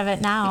just thought of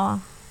it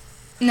now.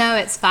 No,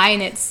 it's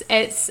fine. It's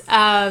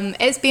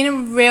been a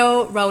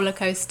real roller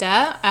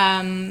coaster,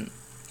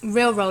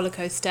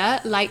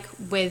 like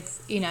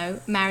with, you know,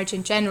 marriage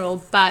in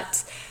general,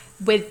 but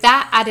with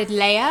that added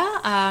layer,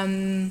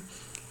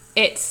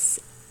 it's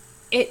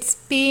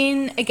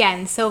been,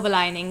 again, silver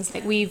linings.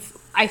 Like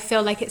I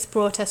feel like it's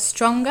brought us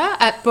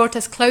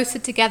closer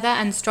together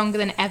and stronger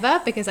than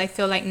ever, because I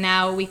feel like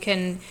now we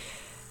can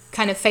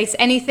kind of face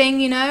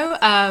anything, you know,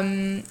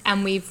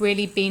 and we've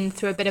really been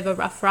through a bit of a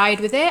rough ride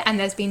with it. And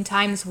there's been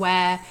times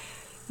where,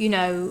 you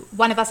know,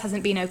 one of us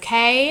hasn't been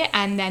okay,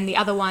 and then the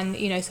other one,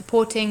 you know,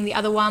 supporting the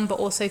other one, but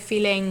also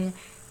feeling,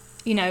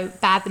 you know,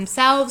 bad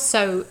themselves.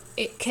 So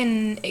it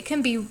can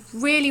be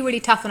really,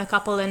 really tough on a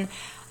couple. And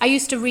I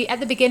used to read,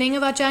 at the beginning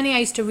of our journey, I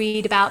used to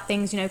read about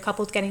things, you know,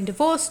 couples getting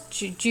divorced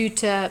due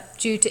to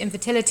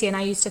infertility, and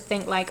I used to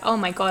think, like, oh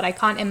my God, I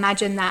can't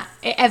imagine that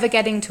ever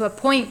getting to a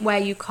point where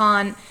you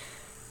can't,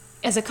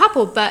 as a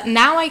couple. But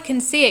now I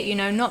can see it, you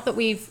know, not that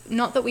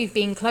we've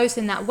been close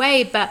in that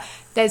way, but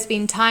there's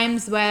been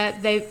times where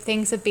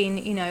things have been,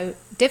 you know,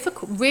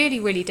 difficult, really,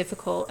 really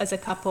difficult as a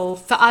couple,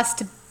 for us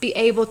to be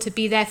able to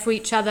be there for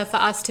each other, for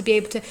us to be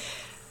able to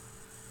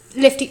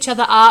lift each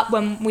other up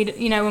when we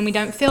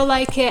don't feel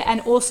like it,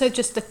 and also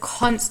just the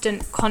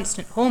constant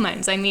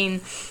hormones. I mean,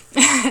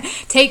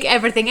 take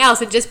everything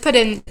else and just put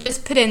in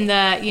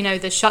the, you know,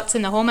 the shots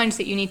and the hormones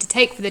that you need to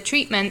take for the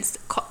treatments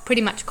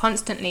pretty much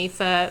constantly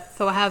for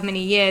however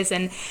many years,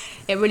 and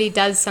it really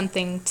does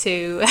something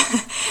to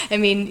I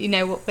mean, you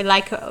know, what we're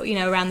like, you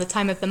know, around the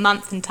time of the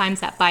month, and times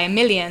that by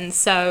 1,000,000.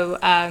 So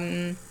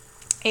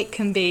it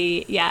can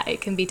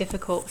be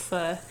difficult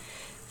for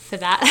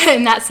that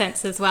in that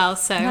sense as well.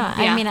 So yeah.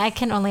 I mean, I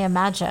can only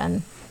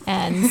imagine.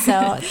 And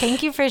so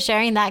thank you for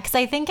sharing that, because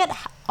I think it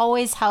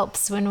always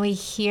helps when we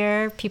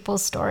hear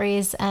people's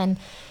stories and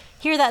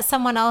hear that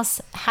someone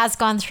else has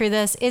gone through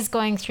this, is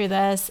going through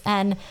this,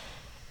 and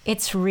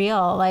it's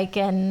real. Like,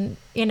 and,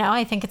 you know,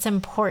 I think it's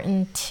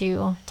important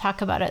to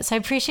talk about it. So I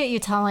appreciate you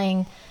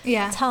telling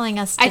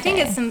us today.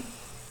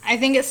 I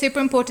think it's super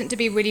important to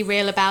be really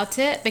real about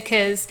it,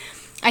 because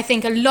I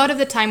think a lot of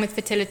the time with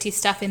fertility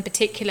stuff in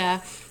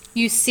particular,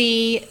 you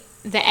see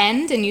the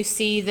end, and you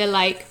see the,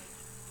 like,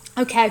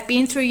 okay, I've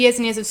been through years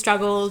and years of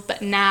struggle,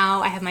 but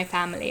now I have my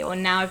family, or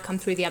now I've come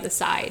through the other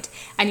side,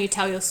 and you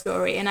tell your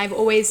story. And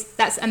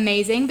that's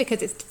amazing,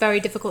 because it's very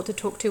difficult to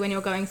talk to when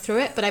you're going through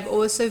it. But I've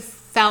also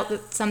felt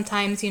that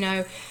sometimes, you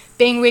know,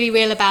 being really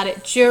real about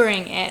it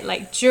during it,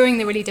 like during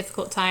the really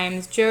difficult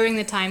times, during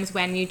the times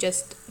when you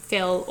just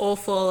feel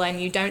awful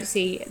and you don't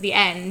see the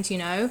end, you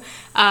know,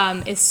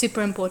 is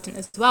super important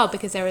as well,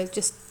 because there are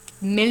just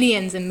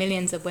millions and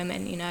millions of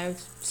women, you know,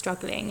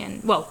 struggling,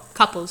 and, well,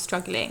 couples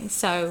struggling.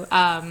 So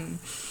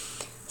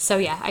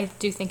yeah, I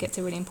do think it's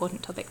a really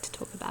important topic to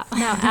talk about.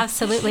 No,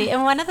 absolutely.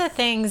 And one of the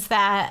things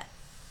that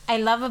I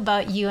love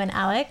about you and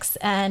Alex,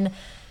 and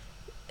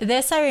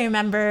this I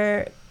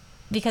remember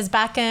because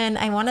back in,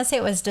 I want to say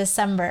it was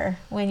December,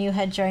 when you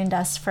had joined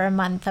us for a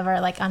month of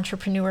our, like,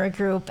 entrepreneur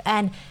group,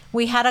 and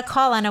we had a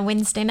call on a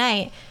Wednesday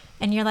night,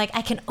 and you're like,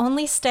 I can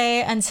only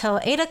stay until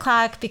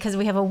 8:00 because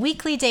we have a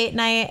weekly date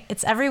night.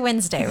 It's every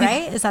Wednesday,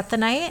 right? Is that the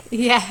night?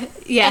 Yeah.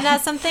 And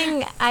that's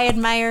something I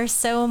admire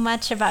so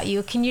much about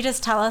you. Can you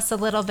just tell us a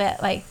little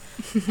bit, like,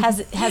 has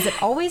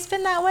it always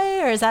been that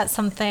way, or is that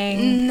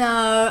something?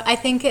 No, I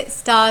think it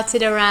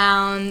started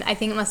around, I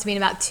think it must have been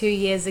about 2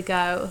 years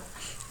ago.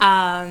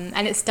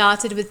 And it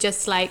started with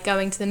just like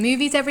going to the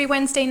movies every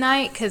Wednesday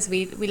night, because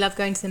we love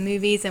going to the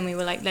movies, and we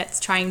were like, let's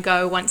try and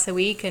go once a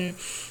week. And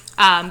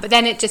but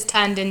then it just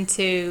turned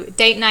into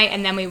date night,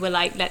 and then we were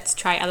like, let's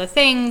try other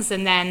things.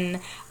 And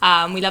then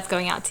we love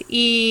going out to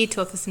eat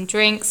or for some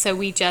drinks, so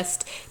we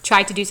just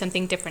tried to do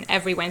something different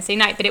every Wednesday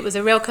night. But it was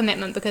a real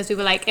commitment, because we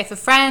were like, if a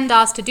friend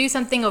asked to do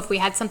something, or if we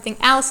had something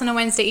else on a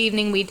Wednesday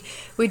evening,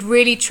 we'd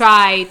really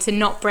try to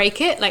not break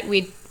it. Like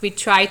we'd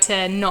try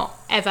to not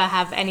ever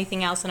have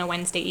anything else on a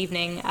Wednesday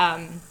evening,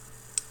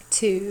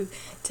 to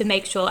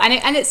make sure.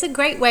 And it's a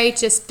great way,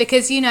 just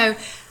because, you know,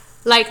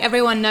 like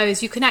everyone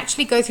knows, you can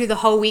actually go through the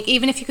whole week,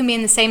 even if you can be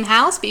in the same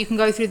house, but you can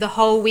go through the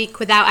whole week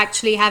without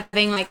actually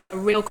having like a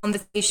real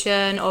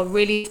conversation or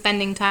really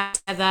spending time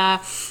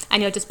together,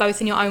 and you're just both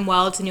in your own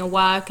worlds and your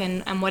work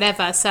and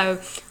whatever. So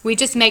we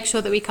just make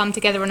sure that we come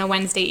together on a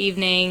Wednesday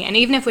evening, and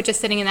even if we're just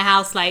sitting in the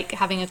house, like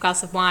having a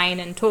glass of wine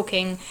and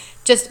talking,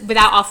 just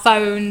without our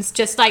phones,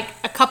 just like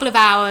a couple of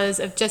hours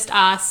of just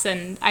us.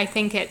 And I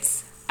think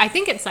it's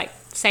like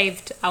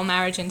saved our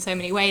marriage in so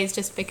many ways,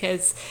 just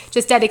because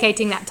just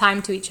dedicating that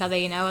time to each other,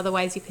 you know.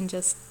 Otherwise you can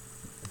just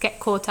get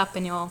caught up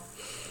in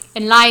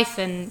life,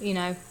 and you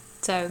know.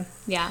 So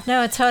yeah,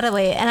 no,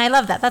 totally. And I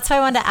love that. That's why I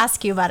wanted to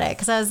ask you about it,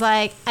 because I was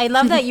like, I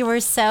love that you were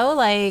so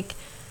like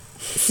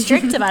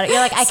strict about it. You're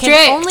like, I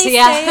can only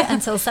stay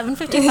until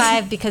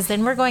 7:55 because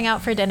then we're going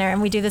out for dinner,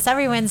 and we do this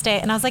every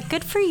Wednesday. And I was like,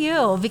 good for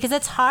you, because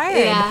it's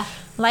hard.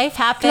 Life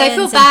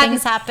happens, and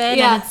things happen,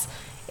 and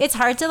it's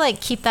hard to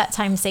like keep that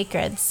time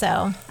sacred.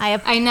 So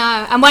I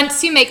know. And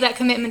once you make that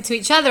commitment to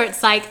each other,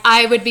 it's like,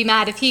 I would be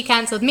mad if he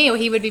cancelled me, or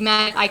he would be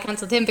mad if I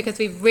cancelled him, because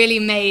we've really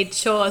made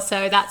sure.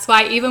 So that's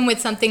why even with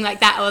something like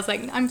that, I was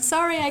like, I'm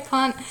sorry, I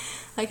can't,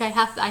 like I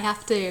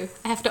have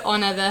to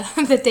honor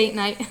the date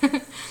night.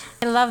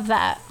 I love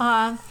that.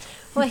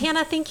 Well,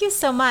 Hannah, thank you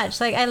so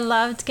much. Like, I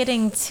loved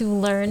getting to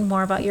learn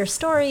more about your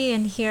story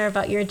and hear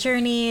about your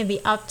journey,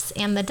 the ups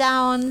and the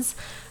downs.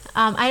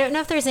 I don't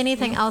know if there's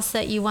anything else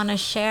that you want to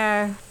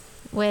share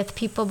with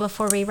people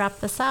before we wrap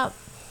this up.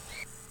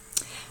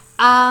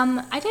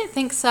 I don't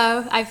think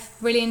so. I've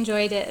really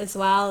enjoyed it as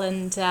well,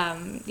 and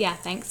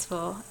thanks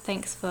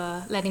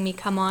for letting me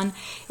come on.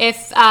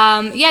 If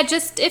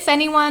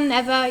anyone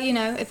ever, you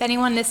know, if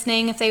anyone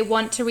listening, if they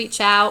want to reach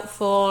out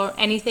for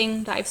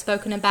anything that I've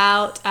spoken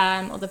about,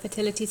 or the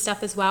fertility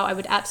stuff as well, I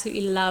would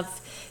absolutely love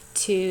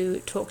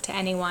to talk to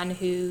anyone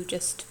who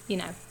just, you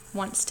know,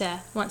 wants to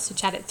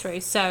chat it through.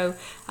 So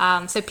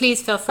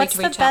please feel free to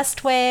reach out. What's the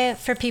best way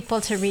for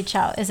people to reach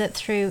out? Is it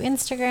through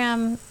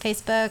Instagram,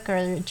 Facebook,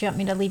 or do you want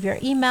me to leave your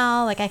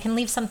email? Like, I can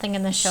leave something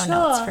in the show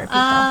notes for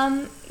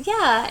people.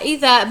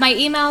 Either. My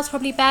email is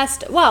probably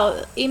best.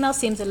 Well, email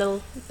seems a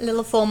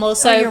little formal.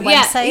 So your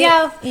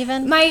website,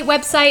 even my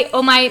website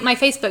or my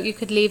Facebook. You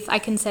could leave. I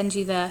can send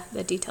you the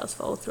details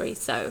for all three.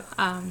 So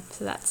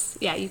that's,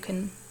 you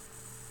can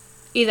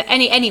either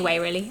any way,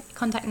 really.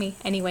 Contact me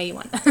any way you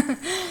want.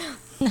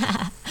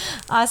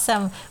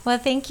 Awesome. Well,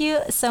 thank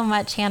you so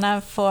much, Hannah,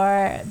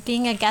 for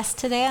being a guest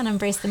today on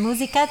Embrace the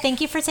Musica.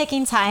 Thank you for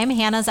taking time.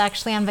 Hannah's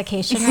actually on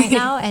vacation right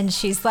now, and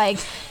she's like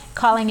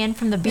calling in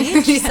from the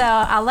beach. So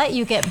I'll let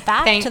you get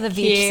back to the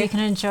beach so you can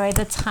enjoy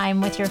the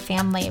time with your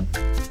family.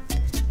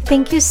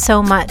 Thank you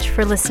so much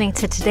for listening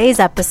to today's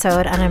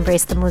episode on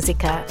Embrace the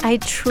Musica. I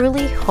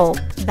truly hope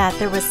that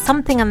there was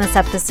something on this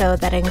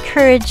episode that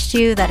encouraged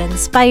you, that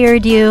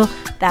inspired you,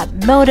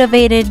 that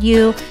motivated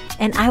you,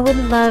 and I would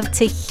love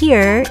to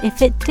hear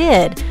if it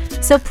did.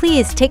 So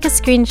please take a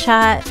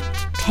screenshot,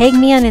 tag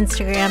me on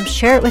Instagram,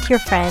 share it with your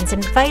friends,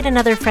 invite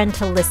another friend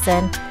to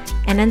listen,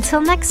 and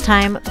until next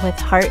time, with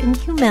heart and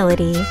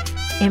humility,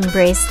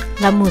 embrace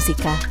la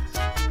música.